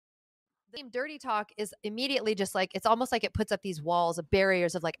The name dirty talk is immediately just like, it's almost like it puts up these walls of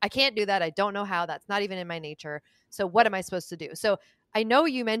barriers of like, I can't do that. I don't know how. That's not even in my nature. So what am I supposed to do? So I know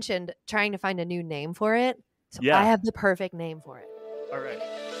you mentioned trying to find a new name for it. So I have the perfect name for it. All right.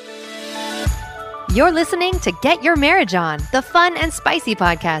 You're listening to Get Your Marriage On, the fun and spicy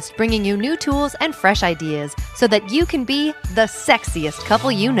podcast, bringing you new tools and fresh ideas so that you can be the sexiest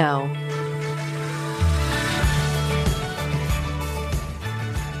couple you know.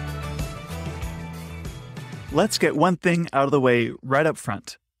 Let's get one thing out of the way right up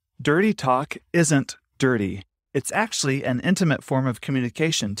front. Dirty talk isn't dirty. It's actually an intimate form of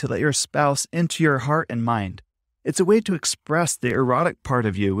communication to let your spouse into your heart and mind. It's a way to express the erotic part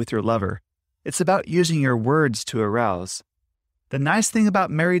of you with your lover. It's about using your words to arouse. The nice thing about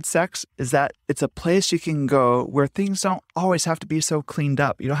married sex is that it's a place you can go where things don't always have to be so cleaned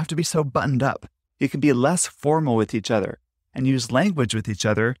up. You don't have to be so buttoned up. You can be less formal with each other and use language with each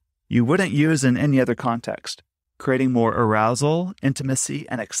other you wouldn't use in any other context, creating more arousal, intimacy,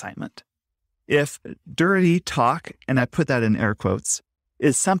 and excitement. If dirty talk, and I put that in air quotes,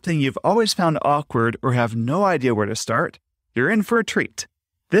 is something you've always found awkward or have no idea where to start, you're in for a treat.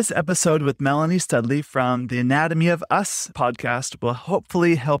 This episode with Melanie Studley from the Anatomy of Us podcast will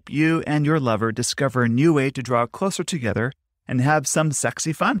hopefully help you and your lover discover a new way to draw closer together and have some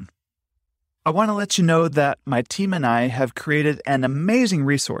sexy fun. I want to let you know that my team and I have created an amazing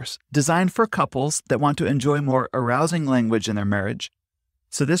resource designed for couples that want to enjoy more arousing language in their marriage.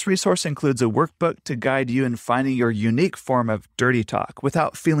 So this resource includes a workbook to guide you in finding your unique form of dirty talk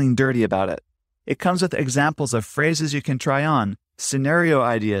without feeling dirty about it. It comes with examples of phrases you can try on, scenario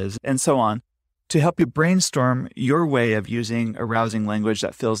ideas, and so on, to help you brainstorm your way of using arousing language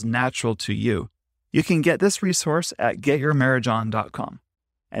that feels natural to you. You can get this resource at getyourmarriageon.com.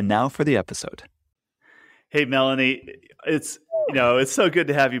 And now for the episode. Hey, Melanie, it's so good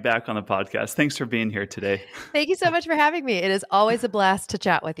to have you back on the podcast. Thanks for being here today. Thank you so much for having me. It is always a blast to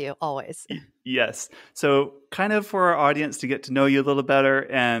chat with you, always. Yes. So kind of for our audience to get to know you a little better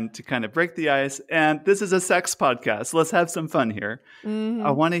and to kind of break the ice. And this is a sex podcast. So let's have some fun here. Mm-hmm.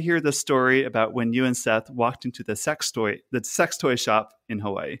 I want to hear the story about when you and Seth walked into the sex toy shop in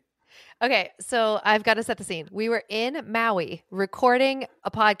Hawaii. Okay, so I've got to set the scene. We were in Maui recording a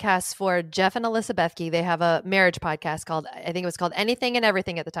podcast for Jeff and Alyssa Bethke. They have a marriage podcast called, I think it was called Anything and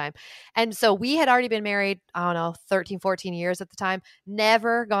Everything at the time. And so we had already been married, 13, 14 years at the time.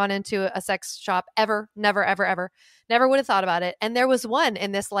 Never gone into a sex shop ever. Never, ever, ever. Never would have thought about it. And there was one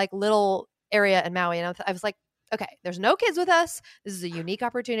in this like little area in Maui. And I was like, okay, there's no kids with us. This is a unique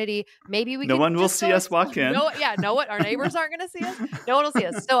opportunity. Maybe we No one will see us walk in. No one. Our neighbors aren't going to see us. No one will see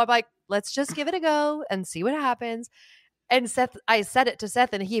us. So I'm like, let's just give it a go and see what happens. And I said it to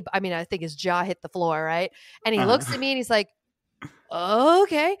Seth, and I think his jaw hit the floor, right? And he looks at me and he's like,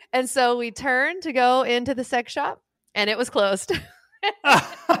 okay. And so we turned to go into the sex shop, and it was closed. So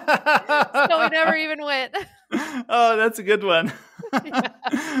we never even went. Oh, that's a good one. Yeah.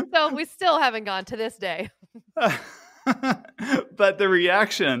 So we still haven't gone to this day. But the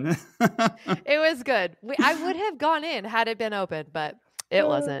reaction. It was good. I would have gone in had it been open, but it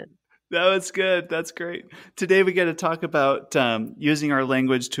wasn't. That was good. That's great. Today we get to talk about using our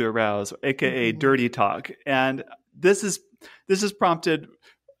language to arouse, aka dirty talk. And this is prompted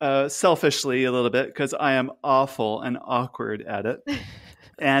selfishly a little bit because I am awful and awkward at it.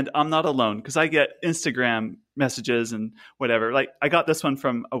 And I'm not alone because I get Instagram messages and whatever. Like I got this one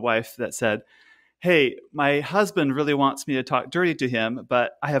from a wife that said, hey, my husband really wants me to talk dirty to him,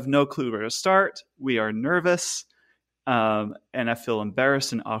 but I have no clue where to start. We are nervous. And I feel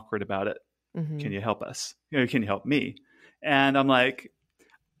embarrassed and awkward about it. Mm-hmm. Can you help us? Can you help me? And I'm like,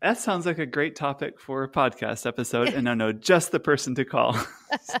 that sounds like a great topic for a podcast episode. And I know just the person to call.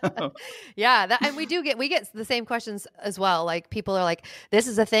 So. Yeah. And we get the same questions as well. Like people are like, this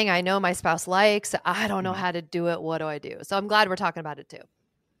is a thing I know my spouse likes. I don't know how to do it. What do I do? So I'm glad we're talking about it too.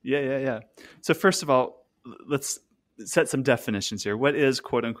 Yeah. So first of all, let's set some definitions here. What is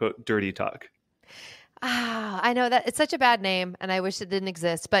quote unquote dirty talk? I know that it's such a bad name and I wish it didn't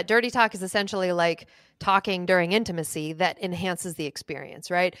exist, but dirty talk is essentially like talking during intimacy that enhances the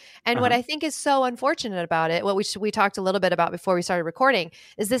experience, right? And what I think is so unfortunate about it, what we talked a little bit about before we started recording,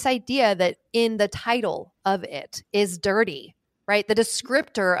 is this idea that in the title of it is dirty, right? The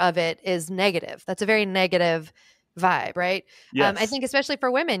descriptor of it is negative. That's a very negative vibe, right? Yes. I think especially for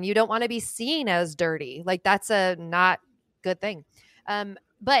women, you don't want to be seen as dirty. Like that's a not good thing.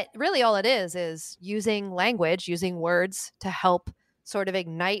 But really all it is using language, using words to help sort of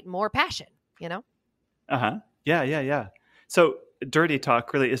ignite more passion, you know? Yeah. So dirty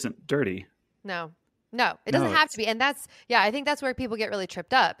talk really isn't dirty. No. No, it doesn't No, have to it's be. And I think that's where people get really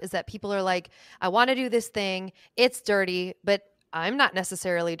tripped up is that people are like, I want to do this thing. It's dirty, but I'm not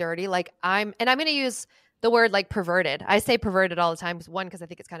necessarily dirty. And I'm going to use the word like perverted. I say perverted all the time. One, because I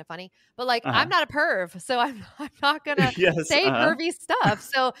think it's kind of funny, but like, I'm uh-huh. not a perv. So I'm not going to Yes, say pervy stuff.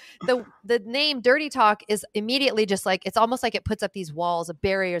 So the name dirty talk is immediately just like, it's almost like it puts up these walls of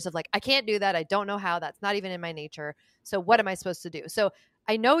barriers of like, I can't do that. I don't know how. That's not even in my nature. So what am I supposed to do? So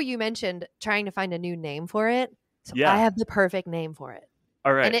I know you mentioned trying to find a new name for it. So I Yeah. have the perfect name for it.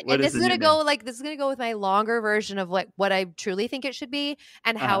 All And right. What is this the is new gonna name? go with my longer version of what I truly think it should be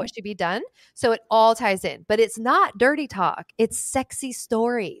and how Uh-huh. it should be done. So it all ties in. But it's not dirty talk. It's sexy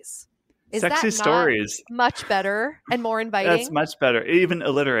stories. Is that Sexy not stories. much better and more That's inviting? much better. It even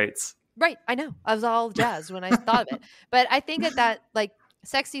alliterates. Right. I know. I was all jazzed when I thought of it. But I think that like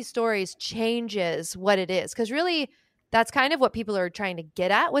sexy stories changes what it is. Because really, that's kind of what people are trying to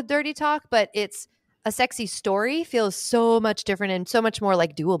get at with dirty talk. But it's a sexy story feels so much different and so much more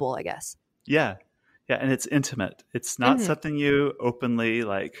like doable, I guess. Yeah. Yeah. And it's intimate. It's not Hmm. something you openly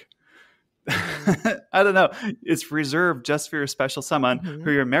like. Hmm. I don't know. It's reserved just for your special someone who Hmm.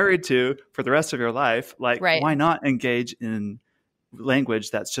 you're married to for the rest of your life. Like, Right. why not engage in language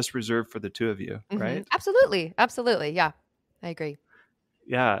that's just reserved for the two of you? Hmm. Right. Absolutely. Absolutely. Yeah. I agree.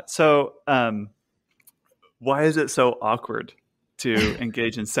 Yeah. So, why is it so awkward to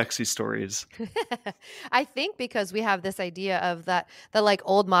engage in sexy stories? I think because we have this idea of that the like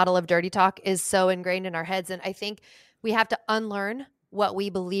old model of dirty talk is so ingrained in our heads, and I think we have to unlearn what we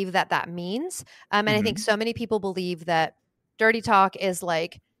believe that means. And I think Hmm. so many people believe that dirty talk is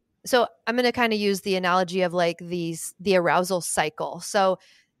like. So I'm going to kind of use the analogy of like the arousal cycle. So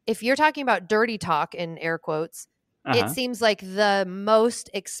if you're talking about dirty talk in air quotes, it Uh-huh. seems like the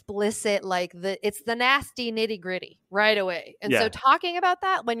most explicit, like it's the nasty nitty gritty right away. And so Yeah. talking about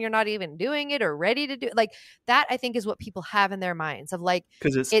that when you're not even doing it or ready to do like that, I think is what people have in their minds of like,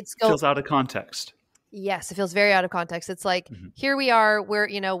 Because it it's go, feels out of context. yes, it feels very out of context. It's like, Hmm. here we are,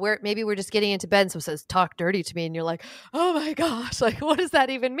 maybe we're just getting into bed. And so it says, talk dirty to me. And you're like, oh my gosh, like, what does that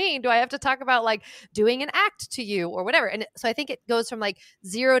even mean? Do I have to talk about like doing an act to you or whatever? And so I think it goes from like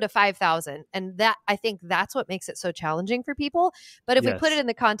 0 to 5,000. And I think that's what makes it so challenging for people. But if we put it Yes. in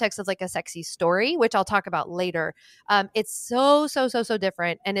the context of like a sexy story, which I'll talk about later, it's so, so, so, so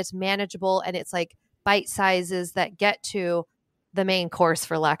different. And it's manageable. And it's like bite sizes that get to the main course,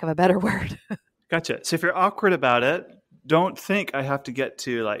 for lack of a better word. Gotcha. So if you're awkward about it, don't think I have to get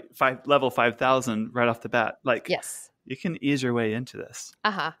to like level 5,000 right off the bat. Like Yes. you can ease your way into this.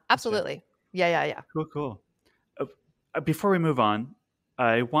 Uh-huh. That's right. Absolutely. Yeah, yeah, yeah. Cool, cool. Before we move on,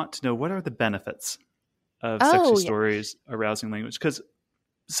 I want to know what are the benefits of sexy Oh, yeah. stories, arousing language? Because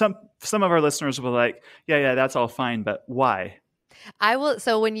some of our listeners will like, yeah, that's all fine, but why? I will.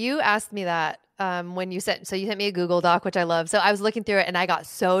 So when you asked me that, when you sent me a Google Doc, which I love. So I was looking through it and I got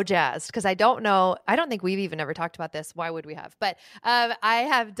so jazzed because I don't think we've even ever talked about this. Why would we have? But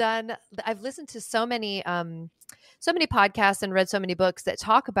I've listened to so many podcasts and read so many books that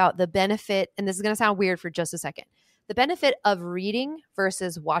talk about the benefit. And this is going to sound weird for just a second. The benefit of reading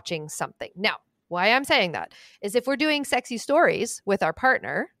versus watching something. Now, why I'm saying that is if we're doing sexy stories with our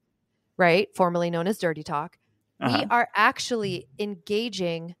partner, right, formerly known as dirty talk, we Uh-huh. are actually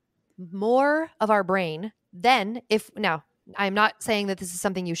engaging more of our brain than now, I'm not saying that this is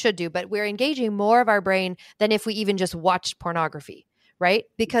something you should do, but we're engaging more of our brain than if we even just watched pornography, right?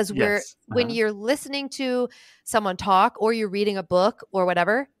 Because Yes. when Uh-huh. you're listening to someone talk or you're reading a book or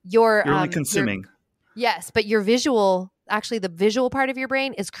whatever, You're only consuming. yes, but the visual part of your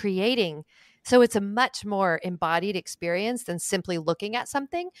brain is creating. So it's a much more embodied experience than simply looking at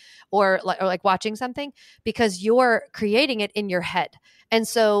something or like watching something because you're creating it in your head. And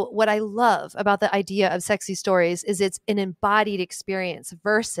so what I love about the idea of sexy stories is it's an embodied experience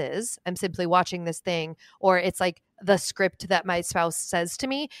versus I'm simply watching this thing or it's like the script that my spouse says to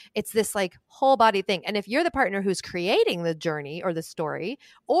me. It's this like whole body thing. And if you're the partner who's creating the journey or the story,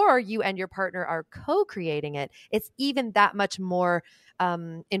 or you and your partner are co-creating it, it's even that much more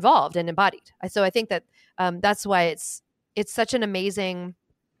involved and embodied. So I think that that's why it's such an amazing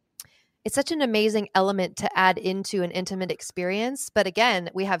element to add into an intimate experience. But again,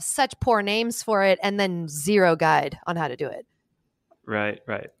 we have such poor names for it and then zero guide on how to do it. Right.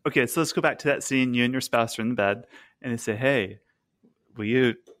 Okay, so let's go back to that scene. You and your spouse are in the bed and they say, hey, will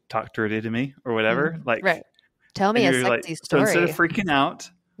you talk dirty to me or whatever? Like, Right. Tell and me a you're like, sexy so instead of story. freaking out,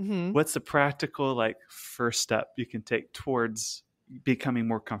 Mm-hmm. what's the practical like first step you can take towards becoming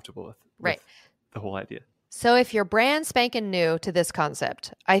more comfortable with Right. the whole idea? So if you're brand spanking new to this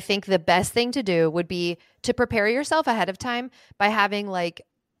concept, I think the best thing to do would be to prepare yourself ahead of time by having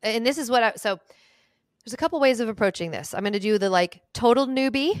and this is There's a couple ways of approaching this. I'm going to do the like total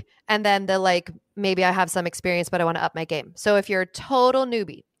newbie and then the like maybe I have some experience but I want to up my game. So if you're a total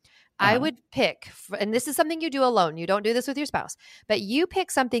newbie, I would pick, and this is something you do alone. You don't do this with your spouse, but you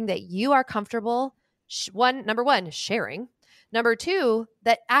pick something that you are comfortable, number one, sharing. Number two,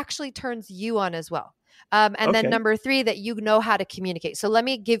 that actually turns you on as well. And then number three, that you know how to communicate. So I'm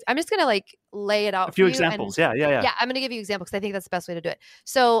just going to like lay it out A few for you. examples. And Yeah. I'm going to give you examples because I think that's the best way to do it.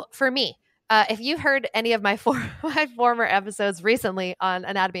 So for me, if you've heard any of my former episodes recently on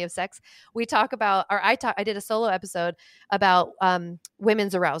Anatomy of Sex, we talk about, or I did a solo episode about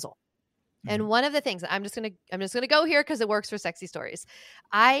women's arousal. And one of the things I'm just gonna go here because it works for sexy stories.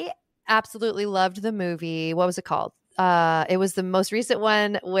 I absolutely loved the movie. What was it called? It was the most recent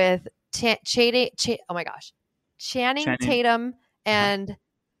one with Channing Tatum and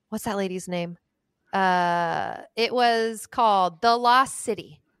what's that lady's name? It was called The Lost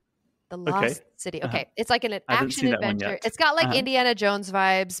City. The Lost City. Okay. It's like an action adventure. It's got like Indiana Jones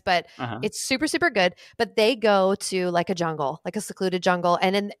vibes, but it's super, super good. But they go to like a jungle, like a secluded jungle.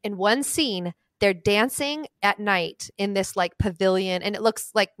 And in one scene, they're dancing at night in this like pavilion and it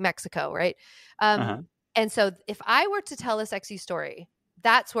looks like Mexico, right? And so if I were to tell a sexy story,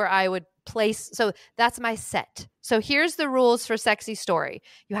 that's where I would place. So that's my set. So here's the rules for sexy story.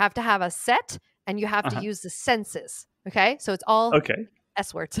 You have to have a set and you have to use the senses. Okay. So it's all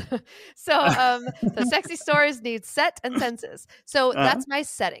S words. So sexy stories need set and senses. So that's my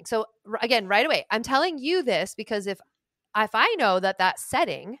setting. So again, right away, I'm telling you this because if I know that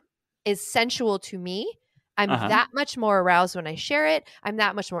setting is sensual to me, I'm that much more aroused when I share it. I'm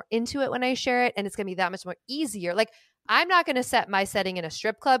that much more into it when I share it. And it's going to be that much more easier. Like I'm not going to set my setting in a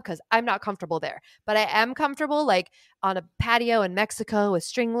strip club because I'm not comfortable there, but I am comfortable like on a patio in Mexico with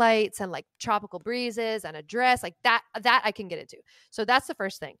string lights and like tropical breezes and a dress like that I can get into. So that's the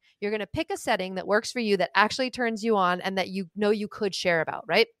first thing. You're going to pick a setting that works for you, that actually turns you on and that you know you could share about,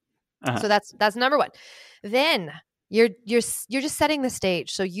 right? So that's number one. Then you're just setting the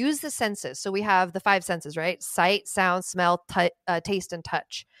stage. So use the senses. So we have the 5 senses, right? Sight, sound, smell, taste, and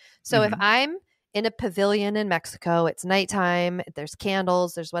touch. So if I'm in a pavilion in Mexico, it's nighttime, there's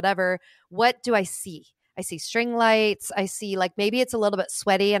candles, there's whatever, what do I see? I see string lights. I see like maybe it's a little bit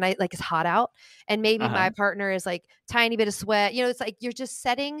sweaty and I like it's hot out. And maybe my partner is like tiny bit of sweat. You know, it's like you're just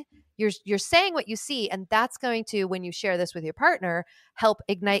setting, you're saying what you see. And that's going to, when you share this with your partner, help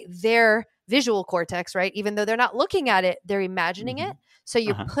ignite their visual cortex, right? Even though they're not looking at it, they're imagining it. So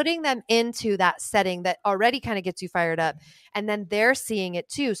you're putting them into that setting that already kind of gets you fired up. And then they're seeing it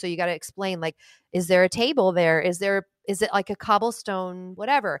too. So you got to explain like, is there a table there? Is it like a cobblestone,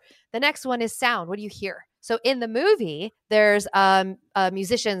 whatever? The next one is sound. What do you hear? So in the movie, there's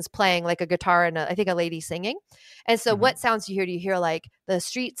musicians playing like a guitar and I think a lady singing. And so what sounds do you hear? Do you hear like the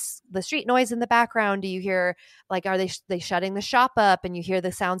street noise in the background? Do you hear like, are they shutting the shop up and you hear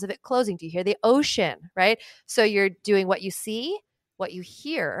the sounds of it closing? Do you hear the ocean, right? So you're doing what you see, what you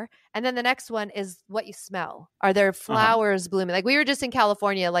hear. And then the next one is what you smell. Are there flowers blooming? Like we were just in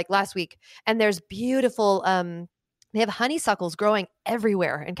California like last week and there's beautiful, they have honeysuckles growing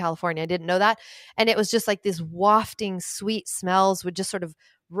everywhere in California. I didn't know that. And it was just like these wafting sweet smells would just sort of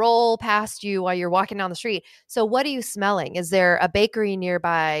roll past you while you're walking down the street. So what are you smelling? Is there a bakery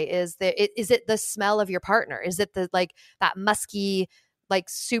nearby? Is it the smell of your partner? Is it the like that musky, like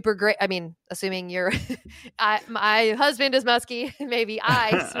super great? I mean, assuming you're, my husband is musky, maybe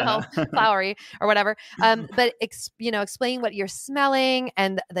I smell flowery or whatever. But explain what you're smelling,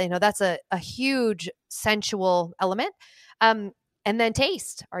 and that's a huge sensual element. And then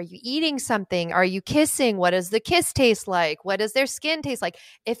taste. Are you eating something? Are you kissing? What does the kiss taste like? What does their skin taste like?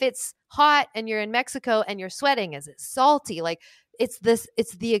 If it's hot and you're in Mexico and you're sweating, is it salty? Like it's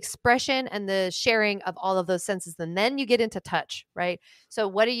the expression and the sharing of all of those senses. And then you get into touch, right? So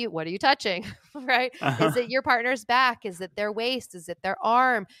what are you touching, right? Is it your partner's back? Is it their waist? Is it their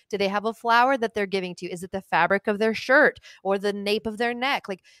arm? Do they have a flower that they're giving to you? Is it the fabric of their shirt or the nape of their neck?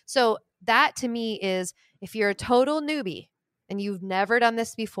 Like, so that to me is, if you're a total newbie and you've never done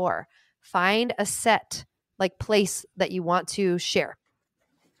this before, find a set like place that you want to share.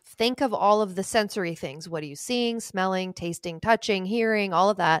 Think of all of the sensory things. What are you seeing, smelling, tasting, touching, hearing, all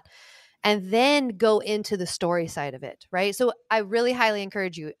of that. And then go into the story side of it, right? So I really highly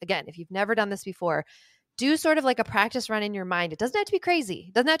encourage you, again, if you've never done this before, do sort of like a practice run in your mind. It doesn't have to be crazy.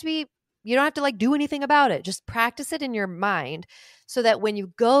 It doesn't have to be, you don't have to like do anything about it. Just practice it in your mind so that when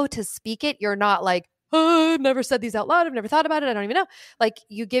you go to speak it, you're not like, oh, I've never said these out loud. I've never thought about it. I don't even know. Like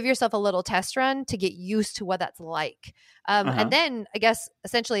you give yourself a little test run to get used to what that's like. And then I guess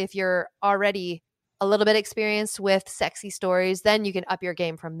essentially if you're already a little bit experienced with sexy stories, then you can up your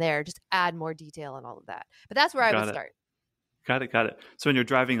game from there. Just add more detail and all of that. But that's where I would start. Got it. So when you're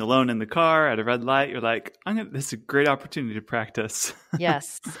driving alone in the car at a red light, you're like, this is a great opportunity to practice.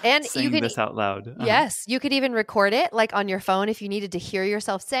 Yes. And saying you can, this out loud. Yes. You could even record it like on your phone if you needed to hear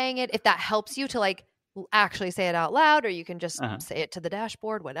yourself saying it, if that helps you to like actually say it out loud, or you can just say it to the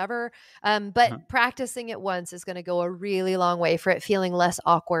dashboard, whatever. But practicing it once is going to go a really long way for it feeling less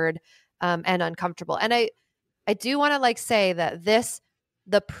awkward and uncomfortable. And I do want to like say that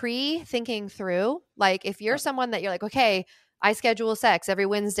the pre-thinking through, like if you're someone that you're like, okay, I schedule sex every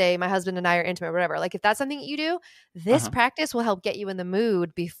Wednesday, my husband and I are intimate, whatever. Like if that's something that you do, this practice will help get you in the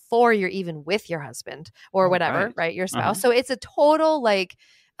mood before you're even with your husband or whatever, right? Your spouse. So it's a total like,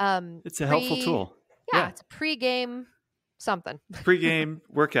 it's a helpful tool. Yeah. It's a pre-game something. Pre-game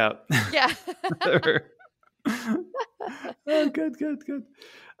workout. Yeah. Oh, good.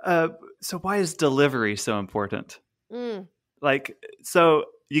 So why is delivery so important? Like, so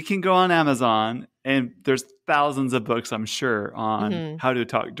you can go on Amazon and there's thousands of books, I'm sure, on how to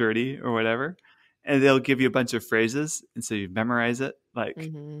talk dirty or whatever. And they'll give you a bunch of phrases. And so you memorize it. Like,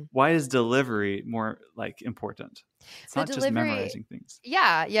 why is delivery more like important? It's not just memorizing things.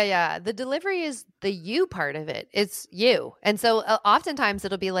 Yeah. The delivery is the you part of it. It's you. And so oftentimes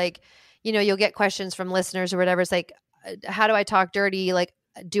it'll be like, you'll get questions from listeners or whatever. It's like, how do I talk dirty? Like,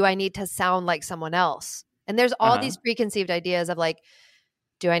 do I need to sound like someone else? And there's all these preconceived ideas of like,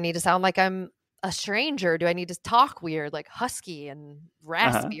 do I need to sound like I'm a stranger? Do I need to talk weird, like husky and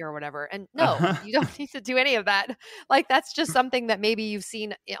raspy or whatever? And no, you don't need to do any of that. Like that's just something that maybe you've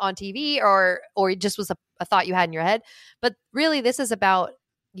seen on TV or it just was a thought you had in your head. But really, this is about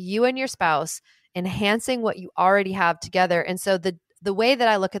you and your spouse enhancing what you already have together. And so the way that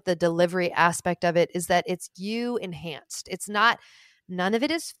I look at the delivery aspect of it is that it's you enhanced. It's not, none of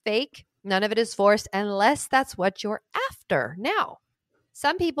it is fake. None of it is forced unless that's what you're after. Now,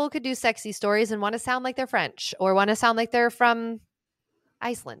 some people could do sexy stories and want to sound like they're French or want to sound like they're from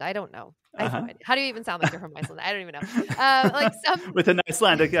Iceland. I don't know. How do you even sound like you're from Iceland? I don't even know. Like some with an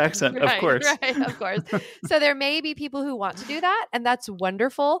Icelandic accent, of course. Right, of course. So there may be people who want to do that, and that's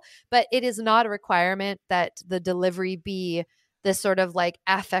wonderful, but it is not a requirement that the delivery be this sort of like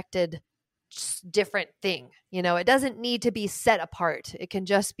affected different thing. It doesn't need to be set apart. It can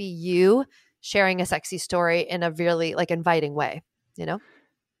just be you sharing a sexy story in a really like inviting way,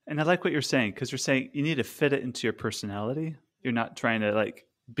 And I like what you're saying, because you're saying you need to fit it into your personality. You're not trying to like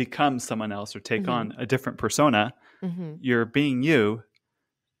become someone else or take on a different persona. You're being you.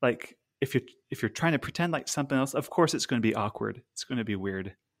 Like if you're trying to pretend like something else, of course it's going to be awkward. It's going to be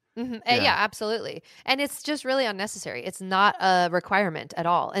weird. Yeah, absolutely. And it's just really unnecessary. It's not a requirement at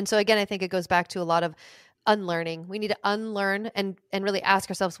all. And so again, I think it goes back to a lot of unlearning. We need to unlearn and really ask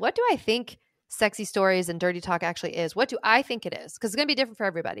ourselves, what do I think sexy stories and dirty talk actually is? What do I think it is? Because it's going to be different for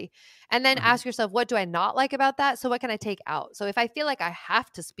everybody. And then ask yourself, what do I not like about that? So what can I take out? So if I feel like I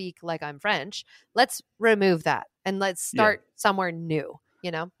have to speak like I'm French, let's remove that and let's start somewhere new,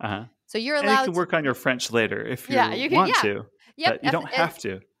 So you're allowed and you can work on your French later if you want to. Yep, but you don't have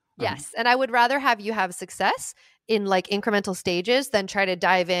to. Yes. And I would rather have you have success in like incremental stages than try to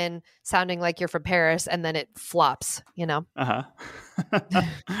dive in sounding like you're from Paris and then it flops,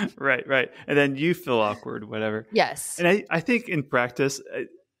 Right. And then you feel awkward, whatever. Yes. And I think in practice,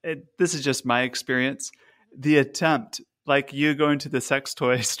 this is just my experience, the attempt, like you going to the sex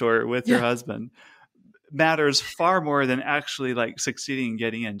toy store with your husband, matters far more than actually like succeeding in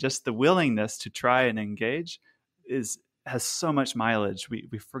getting in. Just the willingness to try and engage has so much mileage.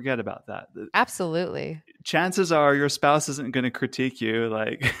 We forget about that. Absolutely. Chances are your spouse isn't going to critique you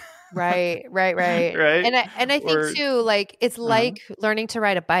like right. Right. And I think too, like it's like learning to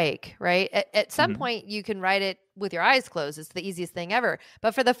ride a bike, right? At some point you can ride it with your eyes closed. It's the easiest thing ever.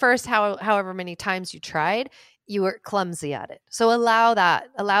 But for the first however many times you tried, you were clumsy at it. So allow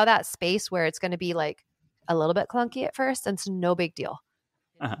that space where it's going to be like a little bit clunky at first and it's no big deal.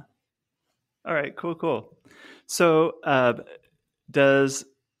 All right, cool. So, does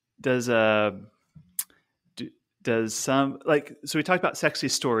some so we talked about sexy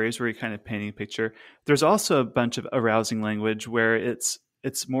stories where you're kind of painting a picture. There's also a bunch of arousing language where it's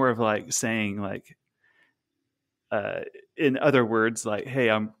more of like saying like, in other words, like, hey,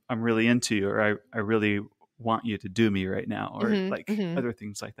 I'm really into you, or I really want you to do me right now, or other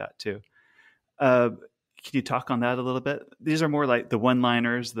things like that too. Can you talk on that a little bit? These are more like the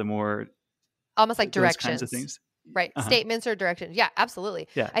one-liners, the more almost like directions, kinds of things. Right. Statements or directions. Yeah, absolutely.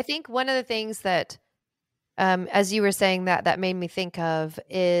 Yeah. I think one of the things that, as you were saying that made me think of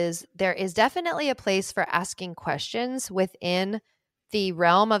is there is definitely a place for asking questions within the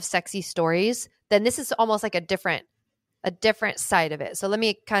realm of sexy stories then this is almost like a different side of it. So let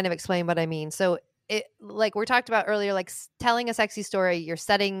me kind of explain what I mean. So it, like we talked about earlier, like telling a sexy story, you're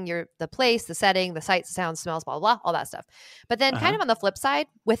setting the place, the setting, the sights, sounds, smells, blah, blah, blah, all that stuff. But then kind of on the flip side,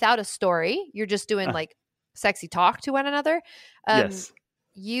 without a story, you're just doing like sexy talk to one another. Yes.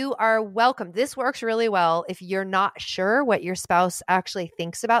 You are welcome. This works really well if you're not sure what your spouse actually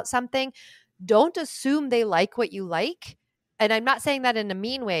thinks about something. Don't assume they like what you like. And I'm not saying that in a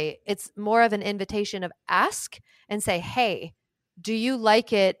mean way. It's more of an invitation of ask and say, hey, do you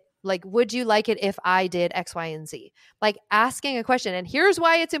like it? Like, would you like it if I did X, Y, and Z? Like asking a question. And here's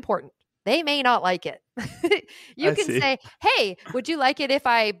why it's important. They may not like it. You can say, hey, would you like it if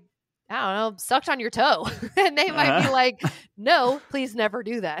I don't know, sucked on your toe? And they might be like, no, please never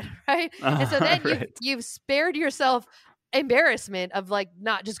do that. Right. And so then you've spared yourself embarrassment of like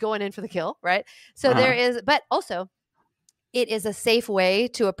not just going in for the kill. Right. So there is, but also it is a safe way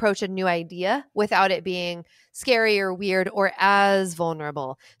to approach a new idea without it being scary or weird or as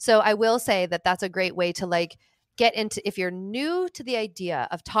vulnerable. So I will say that that's a great way to like get into, if you're new to the idea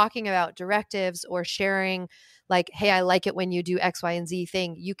of talking about directives or sharing like, hey, I like it when you do X, Y, and Z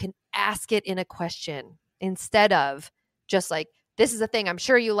thing, you can ask it in a question instead of just like, this is a thing I'm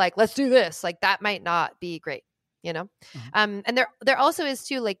sure you like, let's do this. Like that might not be great, you know? And there also is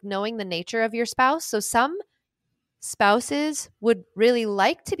too, like knowing the nature of your spouse. So some spouses would really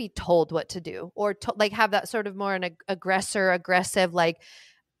like to be told what to do or like have that sort of more an aggressive, like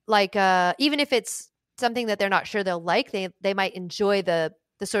even if it's something that they're not sure they'll like, they might enjoy the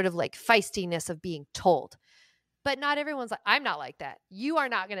sort of like feistiness of being told. But not everyone's like, I'm not like that. You are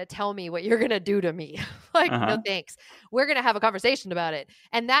not going to tell me what you're going to do to me. Like, no thanks. We're going to have a conversation about it.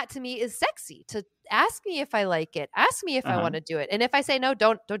 And that to me is sexy, to ask me if I like it. Ask me if I want to do it. And if I say no,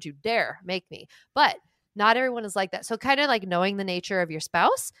 don't you dare make me. But not everyone is like that. So kind of like knowing the nature of your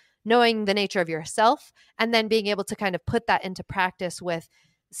spouse, knowing the nature of yourself, and then being able to kind of put that into practice with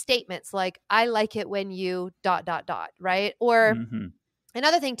statements like, I like it when you ... right? Or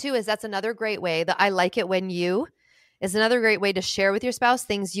another thing too is that's another great way, that I like it when you is another great way to share with your spouse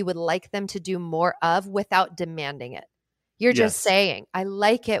things you would like them to do more of without demanding it. You're just saying, I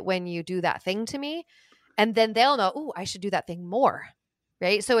like it when you do that thing to me. And then they'll know, oh, I should do that thing more.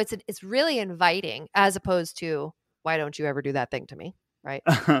 Right. So it's really inviting as opposed to, why don't you ever do that thing to me? Right.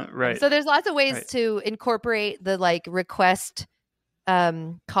 Right. So there's lots of ways to incorporate the like request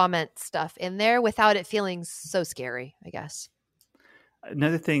comment stuff in there without it feeling so scary, I guess.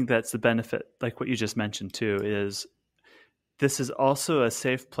 Another thing that's the benefit, like what you just mentioned too, is this is also a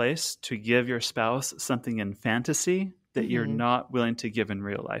safe place to give your spouse something in fantasy that you're not willing to give in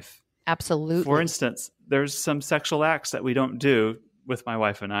real life. Absolutely. For instance, there's some sexual acts that we don't do with my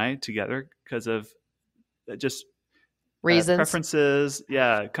wife and I together because of just reasons, preferences,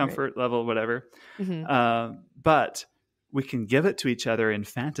 comfort level, whatever. But we can give it to each other in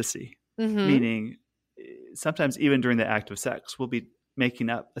fantasy, meaning sometimes even during the act of sex, we'll be making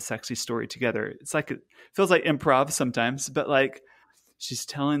up a sexy story together. It's like, it feels like improv sometimes, but like she's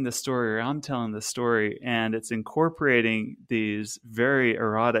telling the story or I'm telling the story, and it's incorporating these very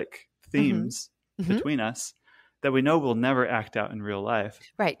erotic themes between us that we know we'll never act out in real life.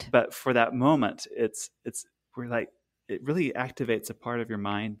 Right. But for that moment, we're like, it really activates a part of your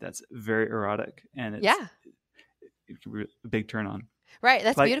mind that's very erotic, and it's a big turn on. Right.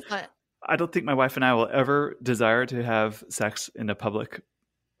 That's like, beautiful. I don't think my wife and I will ever desire to have sex in a public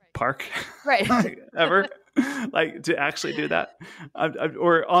park. Right. Ever. Like to actually do that.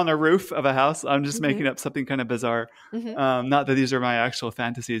 Or on a roof of a house. I'm just making up something kind of bizarre. Not that these are my actual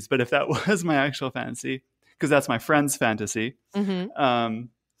fantasies, but if that was my actual fantasy, because that's my friend's fantasy, that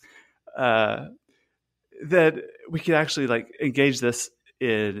we could actually like engage this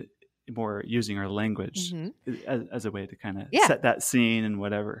in more using our language as a way to kind of set that scene and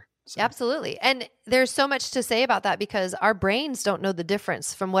whatever. So. Absolutely. And there's so much to say about that because our brains don't know the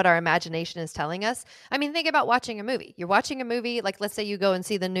difference from what our imagination is telling us. I mean, think about watching a movie. You're watching a movie, like let's say you go and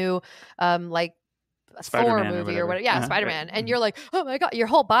see the new like Thor movie or whatever. Yeah, Spider-Man. And you're like, oh my God, your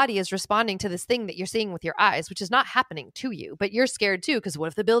whole body is responding to this thing that you're seeing with your eyes, which is not happening to you, but you're scared too, because what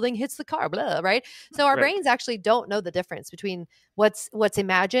if the building hits the car, blah, right? So our brains actually don't know the difference between what's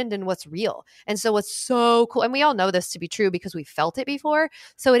imagined and what's real. And so what's so cool, and we all know this to be true because we felt it before.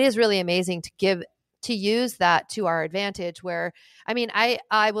 So it is really amazing to use that to our advantage where, I mean,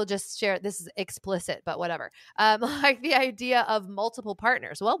 I will just share, this is explicit, but whatever. Like the idea of multiple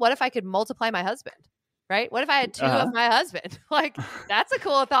partners. Well, what if I could multiply my husband? right? What if I had two of my husband? Like, that's a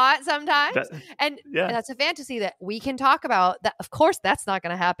cool thought sometimes. And that's a fantasy that we can talk about. That, of course, that's not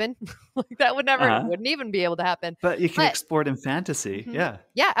going to happen. Like, that wouldn't even be able to happen. But you can explore it in fantasy. Yeah.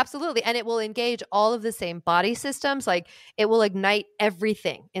 Yeah, absolutely. And it will engage all of the same body systems. Like, it will ignite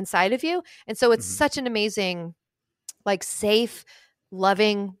everything inside of you. And so it's such an amazing, like, safe,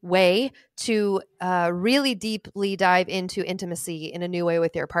 loving way to really deeply dive into intimacy in a new way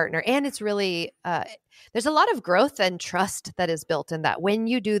with your partner. And it's really, there's a lot of growth and trust that is built in that when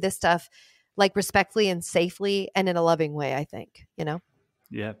you do this stuff, like, respectfully and safely and in a loving way, I think,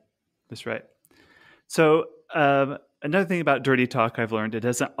 Yeah, that's right. So another thing about dirty talk I've learned, it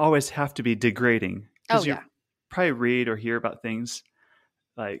doesn't always have to be degrading. Oh, yeah. You probably read or hear about things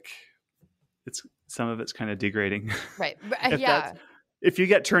like some of it's kind of degrading. Right. If you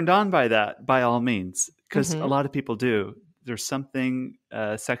get turned on by that, by all means, because a lot of people do. There's something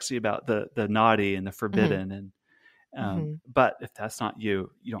sexy about the naughty and the forbidden, and but if that's not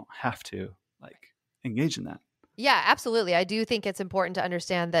you, you don't have to engage in that. Yeah, absolutely. I do think it's important to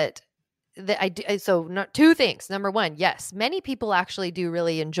understand that two things. Number one, yes, many people actually do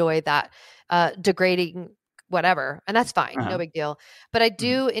really enjoy that degrading whatever, and that's fine, no big deal. But I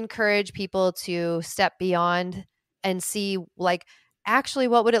do encourage people to step beyond and see, like, actually,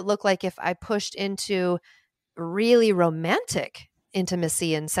 what would it look like if I pushed into really romantic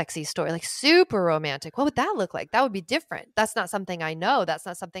intimacy and sexy story, like super romantic? What would that look like? That would be different. That's not something I know. That's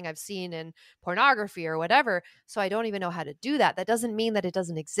not something I've seen in pornography or whatever. So I don't even know how to do that. That doesn't mean that it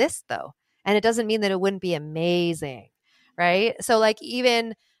doesn't exist, though. And it doesn't mean that it wouldn't be amazing, right? So, like,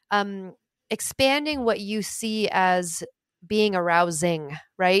 even expanding what you see as being arousing,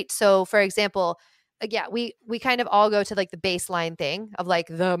 right? So, for example, we kind of all go to, like, the baseline thing of, like,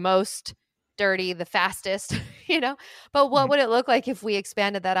 the most dirty, the fastest, but what would it look like if we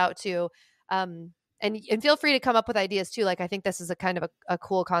expanded that out to, and feel free to come up with ideas too. Like, I think this is a kind of a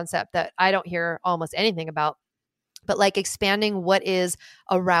cool concept that I don't hear almost anything about, but, like, expanding what is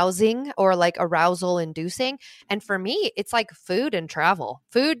arousing or, like, arousal inducing. And for me, it's like food, travel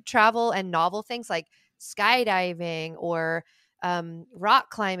and novel things like skydiving or rock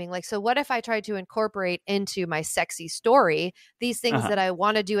climbing. Like, so what if I tried to incorporate into my sexy story these things that I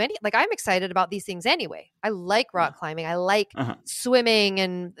want to do? I'm excited about these things anyway. I like rock climbing. I like swimming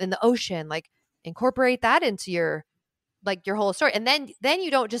and in the ocean. Like, incorporate that into your whole story. And then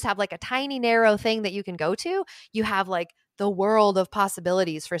you don't just have, like, a tiny narrow thing that you can go to. You have, like, the world of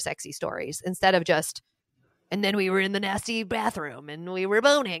possibilities for sexy stories instead of just, and then we were in the nasty bathroom and we were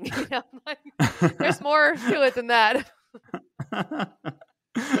boning. There's more to it than that.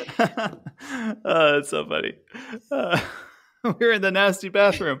 That's so funny. We were in the nasty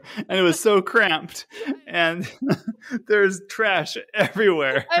bathroom and it was so cramped and there's trash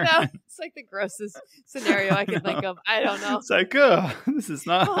everywhere. I know. It's like the grossest scenario I can think of. I don't know. It's like, oh, this is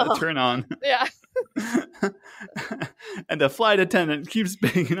not a turn on. Yeah. And the flight attendant keeps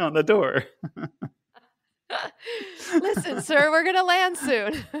banging on the door. Listen, sir, we're going to land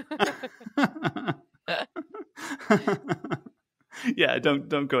soon. Yeah,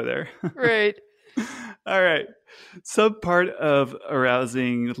 don't go there. Right. All right. Some part of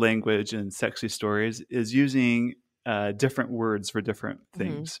arousing language and sexy stories is using different words for different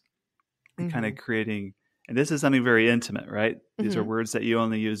things and kind of creating, and this is something very intimate, right? These are words that you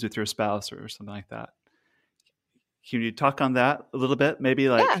only use with your spouse or something like that. Can you talk on that a little bit? Maybe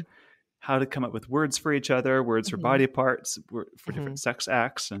how to come up with words for each other, words for body parts, for different sex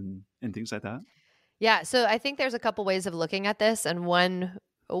acts and things like that? Yeah. So I think there's a couple ways of looking at this. And one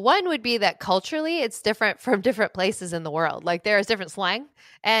would be that culturally it's different from different places in the world. Like, there is different slang.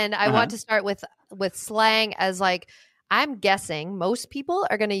 And I want to start with slang as, like, I'm guessing most people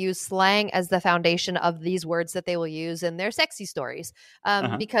are going to use slang as the foundation of these words that they will use in their sexy stories,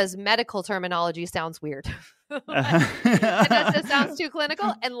 because medical terminology sounds weird. That just sounds too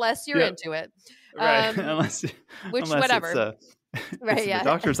clinical unless you're into it. Right. Whatever. It's the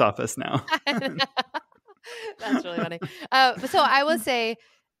doctor's office now. That's really funny. So I will say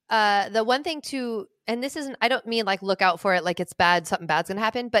the one thing to, and this isn't, I don't mean like look out for it like it's bad, something bad's going to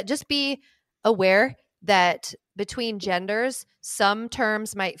happen, but just be aware that between genders, some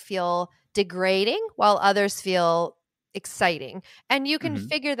terms might feel degrading while others feel exciting. And you can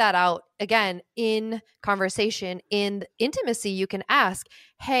figure that out, again, in conversation, in intimacy. You can ask,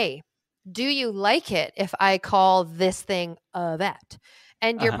 hey, do you like it if I call this thing a vet?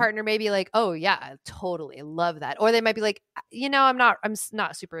 And your partner may be like, oh yeah, I totally love that. Or they might be like, I'm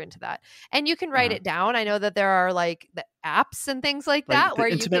not super into that. And you can write it down. I know that there are like the apps and things like that Like the where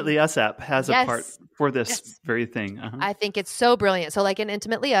you can. Intimately Us app has a part Yes. for this Yes. very thing. I think it's so brilliant. So like in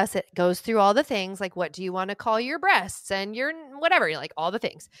Intimately Us, it goes through all the things like, what do you want to call your breasts and your whatever, you're like all the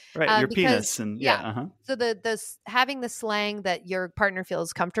things. Right. Your Because penis and yeah. So having the slang that your partner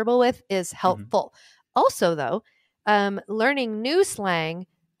feels comfortable with is helpful. Also though, learning new slang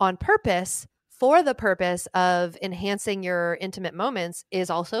on purpose for the purpose of enhancing your intimate moments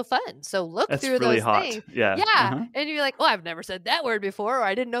is also fun. So look That's through really those hot. things. Yeah. Yeah. And you're like, oh, I've never said that word before, or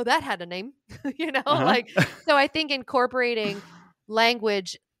I didn't know that had a name, Uh-huh. so I think incorporating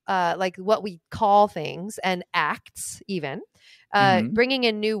language, like what we call things and acts even, bringing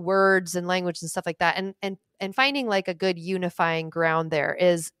in new words and language and stuff like that. And finding like a good unifying ground there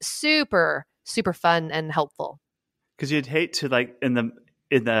is super, super fun and helpful. Because you'd hate to like in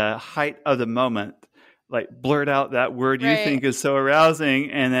the height of the moment, like blurt out that word you think is so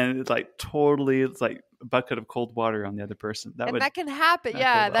arousing, and then it's like a bucket of cold water on the other person. That can happen. not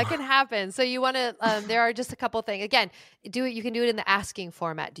Yeah, go well. that can happen. So you want to, there are just a couple things. Again, you can do it in the asking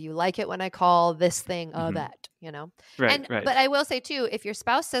format. Do you like it when I call this thing that, Right. But I will say too, if your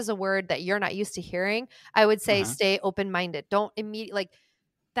spouse says a word that you're not used to hearing, I would say stay open-minded. Don't immediately, like,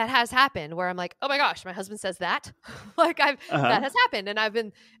 that has happened where I'm like, oh my gosh, my husband says that. That has happened. And I've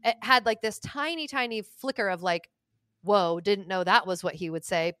had like this tiny, tiny flicker of like, whoa, didn't know that was what he would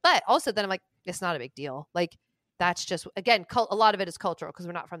say. But also then I'm like, it's not a big deal. Like, that's just, again, a lot of it is cultural because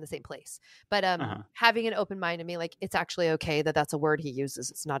we're not from the same place. But having an open mind and being like, it's actually okay that that's a word he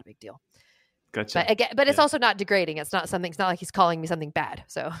uses. It's not a big deal. Gotcha. But again, it's also not degrading. It's not like he's calling me something bad.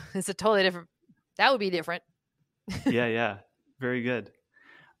 So it's a totally different, that would be different. Yeah. Very good.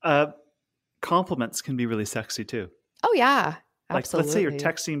 Compliments can be really sexy too. Oh yeah. Absolutely. Like, let's say you're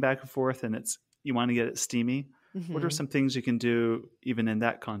texting back and forth and you want to get it steamy. What are some things you can do even in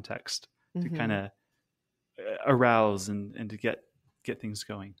that context to kind of arouse and to get things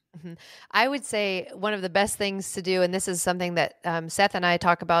going? I would say one of the best things to do, and this is something that Seth and I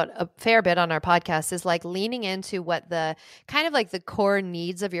talk about a fair bit on our podcast, is like leaning into what the kind of like the core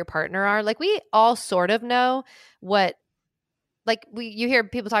needs of your partner are. Like, we all sort of know what, like, you hear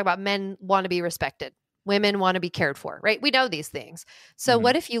people talk about men want to be respected. Women want to be cared for, right? We know these things. So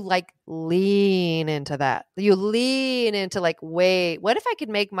what if you like lean into that? You lean into like, wait, what if I could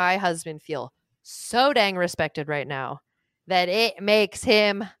make my husband feel so dang respected right now that it makes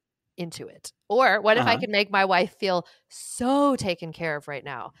him into it? Or what if I could make my wife feel so taken care of right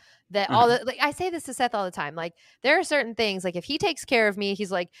now that like, I say this to Seth all the time. Like, there are certain things, like if he takes care of me,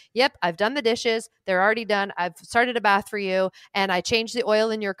 he's like, yep, I've done the dishes. They're already done. I've started a bath for you. And I changed the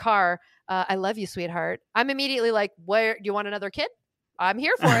oil in your car. I love you, sweetheart. I'm immediately like, where do you want another kid? I'm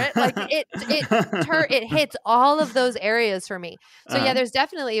here for it. Like, it hits all of those areas for me. So yeah, there's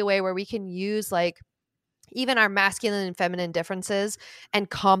definitely a way where we can use like even our masculine and feminine differences and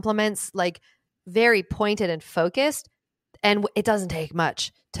compliments, like very pointed and focused. And it doesn't take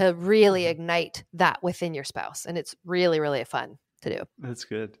much to really ignite that within your spouse. And it's really, really fun to do. That's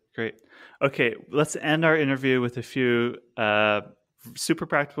good. Great. Okay. Let's end our interview with a few super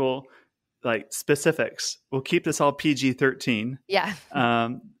practical, like, specifics. We'll keep this all PG-13. Yeah.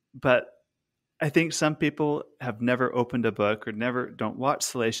 But I think some people have never opened a book or don't watch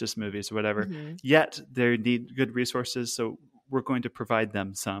salacious movies or whatever, yet they need good resources. So we're going to provide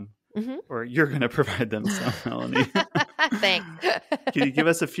them some, or you're going to provide them some, Melanie. Thanks. Can you give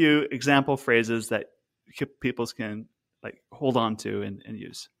us a few example phrases that people can like hold on to and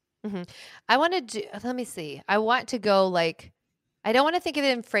use? I want to do, let me see. I want to go like, I don't want to think of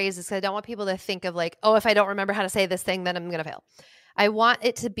it in phrases because I don't want people to think of like, oh, if I don't remember how to say this thing, then I'm going to fail. I want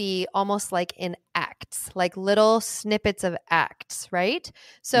it to be almost like in acts, like little snippets of acts, right?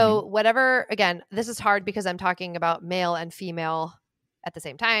 So whatever, again, this is hard because I'm talking about male and female at the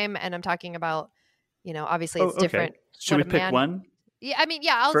same time. And I'm talking about, obviously it's different. Should we pick one? Yeah. I mean,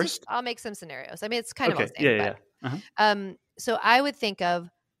 yeah, I'll make some scenarios. I mean, it's kind of all the same. Yeah. So I would think of,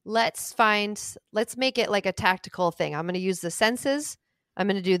 let's make it like a tactical thing. I'm going to use the senses. I'm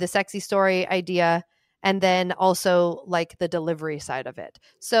going to do the sexy story idea. And then also like the delivery side of it.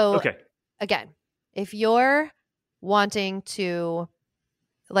 So again, if you're wanting to,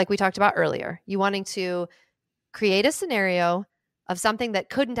 like we talked about earlier, you wanting to create a scenario of something that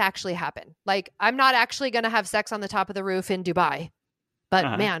couldn't actually happen. Like, I'm not actually going to have sex on the top of the roof in Dubai,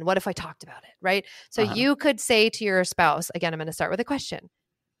 but man, what if I talked about it? Right. So you could say to your spouse, again, I'm going to start with a question.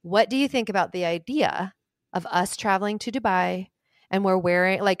 What do you think about the idea of us traveling to Dubai and we're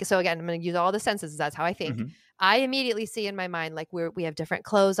wearing like, so again, I'm going to use all the senses. That's how I think. Mhm. I immediately see in my mind, like we have different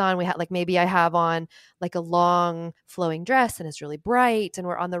clothes on. We have like, maybe I have on like a long flowing dress and it's really bright and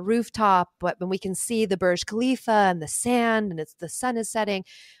we're on the rooftop, but when we can see the Burj Khalifa and the sand and the sun is setting.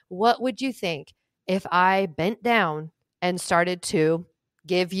 What would you think if I bent down and started to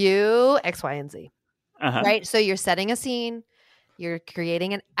give you X, Y, and Z? Uh-huh. Right. So you're setting a scene, you're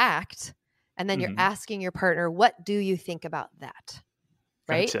creating an act, and then you're Mhm. asking your partner, what do you think about that?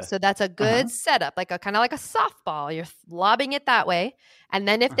 Right. Gotcha. So that's a good Uh-huh. setup, like a kind of like a softball. You're lobbing it that way. And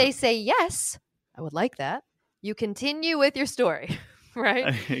then if Uh-huh. they say, yes, I would like that, you continue with your story.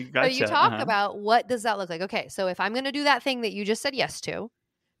 Right. So you Gotcha. talk Uh-huh. about what does that look like? Okay. So if I'm going to do that thing that you just said yes to,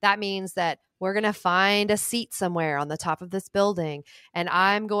 that means that we're going to find a seat somewhere on the top of this building and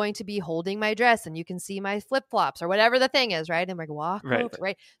I'm going to be holding my dress and you can see my flip flops or whatever the thing is. Right. And we're going to walk Right. over.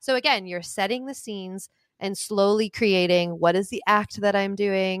 Right. So again, you're setting the scenes and slowly creating what is the act that I'm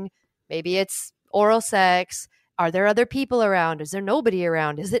doing. Maybe it's oral sex. Are there other people around? Is there nobody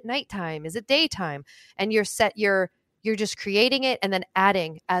around? Is it nighttime? Is it daytime? And you're just creating it and then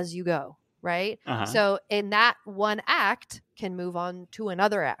adding as you go, right? Uh-huh. So in that one act can move on to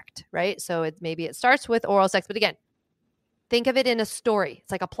another act, right? So maybe it starts with oral sex, but again, think of it in a story.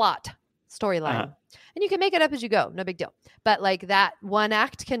 It's like a plot storyline. Uh-huh. And you can make it up as you go, no big deal. But like that one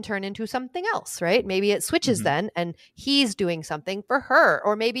act can turn into something else, right? Maybe it switches Mhm. then and he's doing something for her.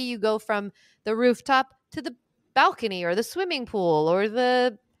 Or maybe you go from the rooftop to the balcony or the swimming pool or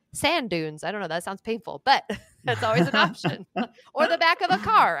the sand dunes. I don't know. That sounds painful, but that's always an option. Or the back of a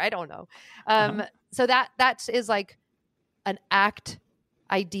car. I don't know. Uh-huh. So that is like an act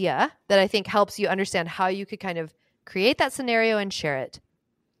idea that I think helps you understand how you could kind of create that scenario and share it.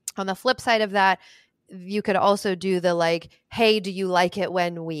 On the flip side of that, you could also do the like, hey, do you like it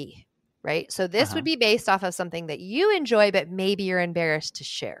when we, right? So this Uh-huh. would be based off of something that you enjoy, but maybe you're embarrassed to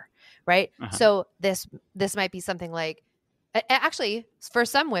share, right? Uh-huh. So this might be something like, actually, for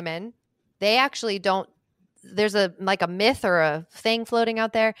some women, they actually don't, there's a like a myth or a thing floating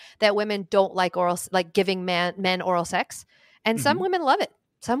out there that women don't like giving men oral sex. And some Mhm. women love it.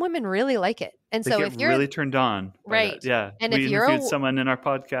 Some women really like it. And They so get if you're really turned on by right. that. Yeah. And We if you're interviewed someone in our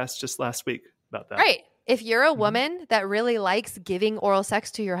podcast just last week about that. right. If you're a Mhm. woman that really likes giving oral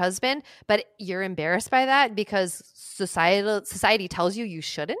sex to your husband, but you're embarrassed by that because society tells you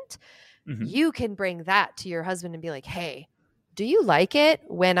shouldn't, Mhm. you can bring that to your husband and be like, hey, do you like it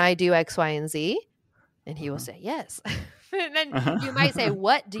when I do X, Y, and Z? And he will Uh-huh. say, yes. And then Uh-huh. you might say,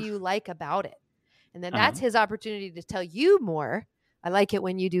 what do you like about it? And then Uh-huh. that's his opportunity to tell you more. I like it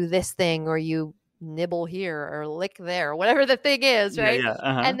when you do this thing or you nibble here or lick there, whatever the thing is, Yeah, right? yeah.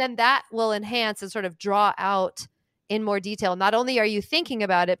 Uh-huh. And then that will enhance and sort of draw out in more detail. Not only are you thinking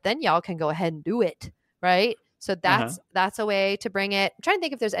about it, then y'all can go ahead and do it, right? So Uh-huh. that's a way to bring it. I'm trying to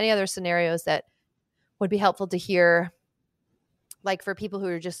think if there's any other scenarios that would be helpful to hear, like for people who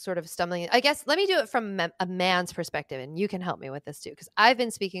are just sort of stumbling. I guess let me do it from a man's perspective, and you can help me with this too, because I've been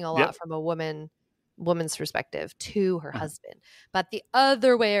speaking a lot Yep. from a woman's perspective to her Uh-huh. husband, but the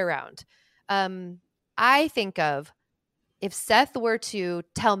other way around. I think of if Seth were to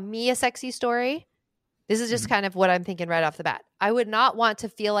tell me a sexy story, this is just Mhm. kind of what I'm thinking right off the bat. I would not want to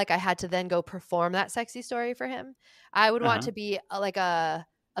feel like I had to then go perform that sexy story for him. I would want Uh-huh. to be like a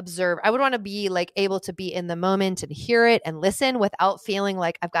observe. I would want to be like able to be in the moment and hear it and listen without feeling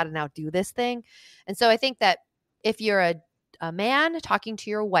like I've got to now do this thing. And so I think that if you're a man talking to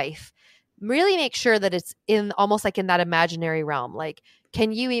your wife, really make sure that it's in almost like in that imaginary realm. Like,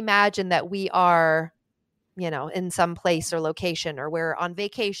 can you imagine that we are, in some place or location, or we're on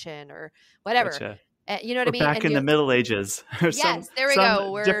vacation or whatever? Gotcha. You know what I We're mean? back And in the you, Middle Ages or yes, there we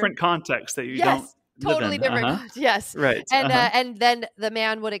go. some different context that you don't yes, live totally in. different. Uh-huh. Yes. Right. And Uh-huh. and then the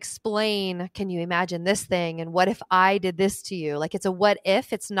man would explain, can you imagine this thing? And what if I did this to you? Like, it's a what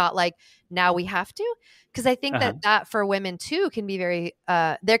if, it's not like now we have to. Because I think Uh-huh. that for women too can be very,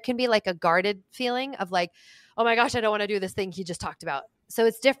 there can be like a guarded feeling of like, oh my gosh, I don't want to do this thing he just talked about. So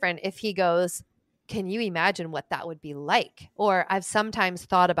it's different if he goes, can you imagine what that would be like? Or I've sometimes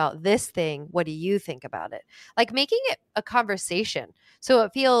thought about this thing. What do you think about it? Like making it a conversation. So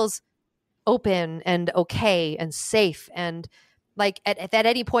it feels open and okay and safe. And like at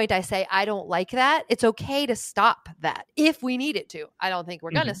any point I say, I don't like that, it's okay to stop that if we need it to. I don't think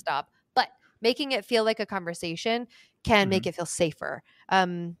we're going to Mhm. stop, but making it feel like a conversation can make Mhm. it feel safer.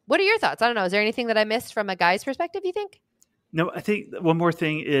 What are your thoughts? I don't know. Is there anything that I missed from a guy's perspective, you think? No, I think one more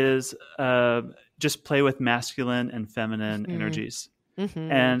thing is just play with masculine and feminine energies.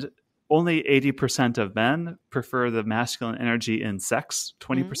 Mm-hmm. And only 80% of men prefer the masculine energy in sex.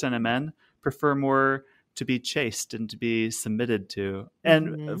 20% of men prefer more to be chased and to be submitted to. And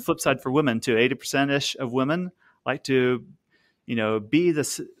Mhm. flip side for women too, 80% of women like to, be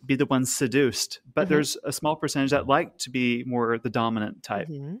the ones seduced, but Mhm. there's a small percentage that like to be more the dominant type,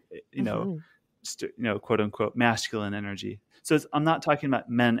 Mhm. you know, Mhm. quote unquote masculine energy. So I'm not talking about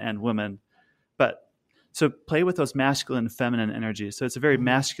men and women, but so play with those masculine and feminine energies. So it's a very Mhm.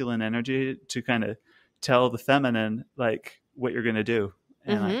 masculine energy to kind of tell the feminine like what you're going to do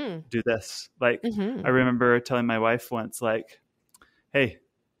and like Mhm. do this. Like I Mhm. remember telling my wife once, like, "Hey,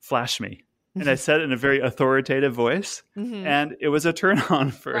 flash me," and I Mhm. said it in a very authoritative voice, Mhm. and it was a turn on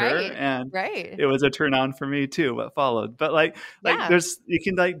for her, Right. and Right. it was a turn on for me too. What followed, but like Yeah. there's you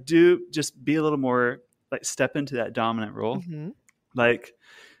can like do just be a little more like step into that dominant role, Mhm. like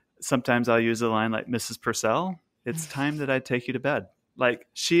sometimes I'll use a line like, "Mrs. Purcell, it's time that I take you to bed." Like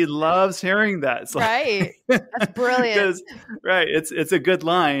she loves hearing that. It's like Right. That's brilliant. because right, it's a good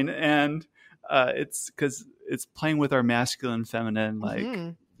line, and it's because it's playing with our masculine, feminine like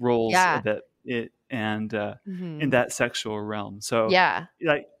Mhm. roles a Yeah. bit. In Mhm. that sexual realm. So Yeah.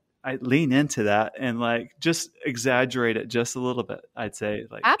 like I lean into that and like just exaggerate it just a little bit. I'd say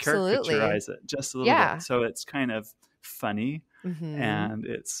like Absolutely. caricaturize it just a little bit, Yeah. so it's kind of funny Mhm. and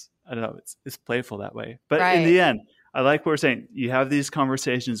it's I don't know, it's playful that way. But in Right. the end, I like what we're saying. You have these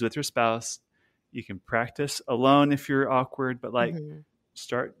conversations with your spouse. You can practice alone if you're awkward, but like Mhm.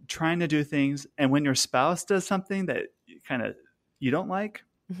 start trying to do things. And when your spouse does something that you don't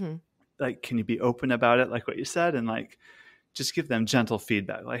Mhm. like, can you be open about it, like what you said, and like just give them gentle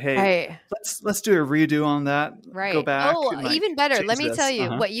feedback, like, "Hey, Right. let's do a redo on that. Go Right. back Oh, and like even better. Let change me tell this." you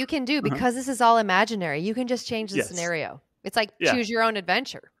what you can do Uh-huh. because this is all imaginary. You can just change the Yes. scenario. It's like Yeah. choose your own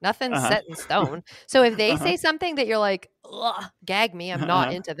adventure. Nothing's Uh-huh. set in stone. So if they Uh-huh. say something that you're like, ugh, gag me, I'm not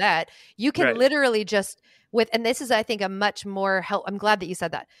Uh-huh. into that, you can Right. literally just and this is, I think, a much more help. I'm glad that you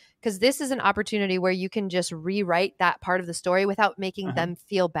said that because this is an opportunity where you can just rewrite that part of the story without making Uh-huh. them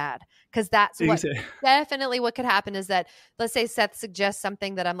feel bad. Because that's what Exactly. definitely what could happen is that, let's say Seth suggests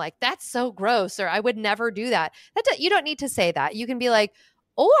something that I'm like, that's so gross, or I would never do that. You don't need to say that. You can be like,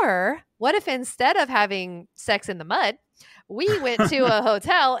 or what if instead of having sex in the mud, we went to a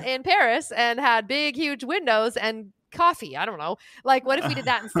hotel in Paris and had big, huge windows and coffee? I don't know. Like, what if we did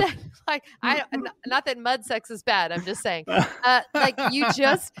that instead? Like, not that mud sex is bad. I'm just saying, like you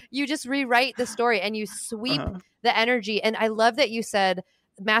just rewrite the story and you sweep Uh-huh. the energy. And I love that you said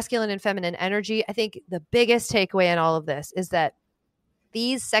masculine and feminine energy. I think the biggest takeaway in all of this is that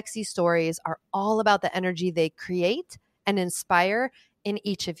these sexy stories are all about the energy they create and inspire in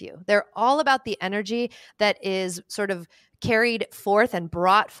each of you. They're all about the energy that is sort of carried forth and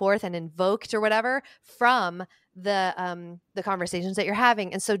brought forth and invoked or whatever from the conversations that you're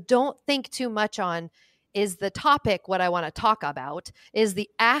having. And so don't think too much on, is the topic what I want to talk about? Is the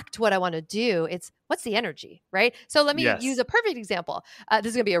act what I want to do? It's what's the energy, right? So let me use Yes. a perfect example. This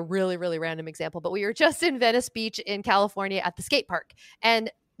is going to be a really, really random example, but we were just in Venice Beach in California at the skate park,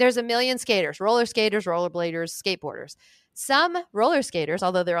 and there's a million skaters, roller skaters, rollerbladers, skateboarders. Some roller skaters,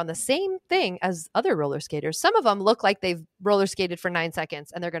 although they're on the same thing as other roller skaters, some of them look like they've roller skated for 9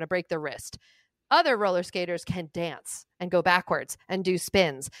 seconds and they're going to break their wrist. Other roller skaters can dance and go backwards and do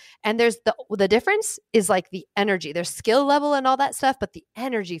spins. And there's the difference is like the energy, their skill level and all that stuff, but the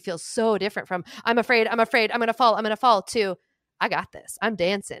energy feels so different from I'm afraid, I'm going to fall to I got this. I'm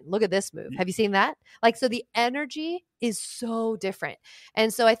dancing. Look at this move. Have you seen that? Like, so the energy is so different.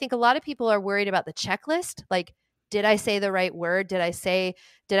 And so I think a lot of people are worried about the checklist. Like, did I say the right word? Did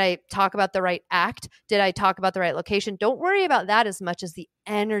I talk about the right act? Did I talk about the right location? Don't worry about that as much as the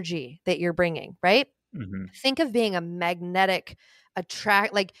energy that you're bringing, right? Mm-hmm. Think of being a magnetic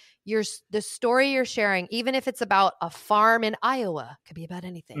like the story you're sharing, even if it's about a farm in Iowa, could be about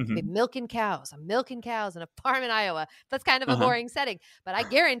anything. It could be Mm-hmm. milking cows. I'm milking cows in a farm in Iowa. That's kind of a Uh-huh. boring setting, but I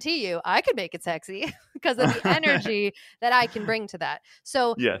guarantee you I could make it sexy because of the energy that I can bring to that.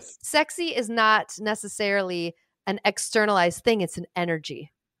 So Yes. sexy is not necessarily an externalized thing. It's an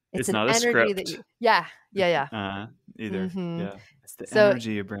energy. It's It's an not a energy that script. yeah, yeah, yeah. Either. Mm-hmm. Yeah. It's the So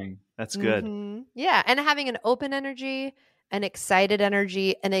energy you bring. That's good. yeah, and having an open energy, an excited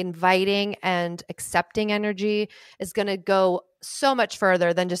energy, an inviting and accepting energy is going to go so much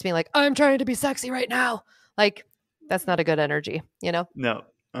further than just being like, I'm trying to be sexy right now. Like, that's not a good energy, you know? No.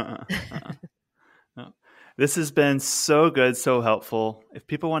 Uh-uh. Uh-uh. No. This has been so good, so helpful. If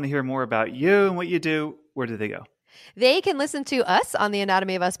people want to hear more about you and what you do, where do they go? They can listen to us on the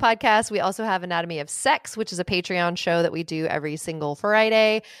Anatomy of Us podcast. We also have Anatomy of Sex, which is a Patreon show that we do every single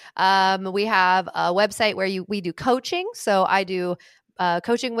Friday. We have a website where we do coaching. So I do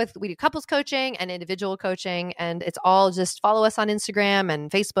we do couples coaching and individual coaching, and it's all just follow us on Instagram and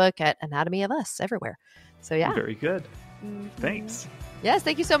Facebook at Anatomy of Us everywhere. So yeah. Very good. Thanks. Yes,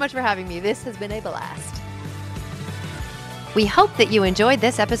 thank you so much for having me. This has been a blast. We hope that you enjoyed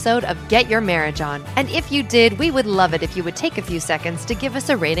this episode of Get Your Marriage On. And if you did, we would love it if you would take a few seconds to give us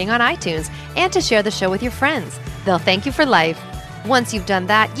a rating on iTunes and to share the show with your friends. They'll thank you for life. Once you've done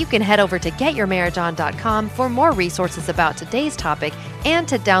that, you can head over to getyourmarriageon.com for more resources about today's topic and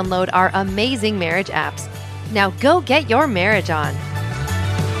to download our amazing marriage apps. Now go get your marriage on.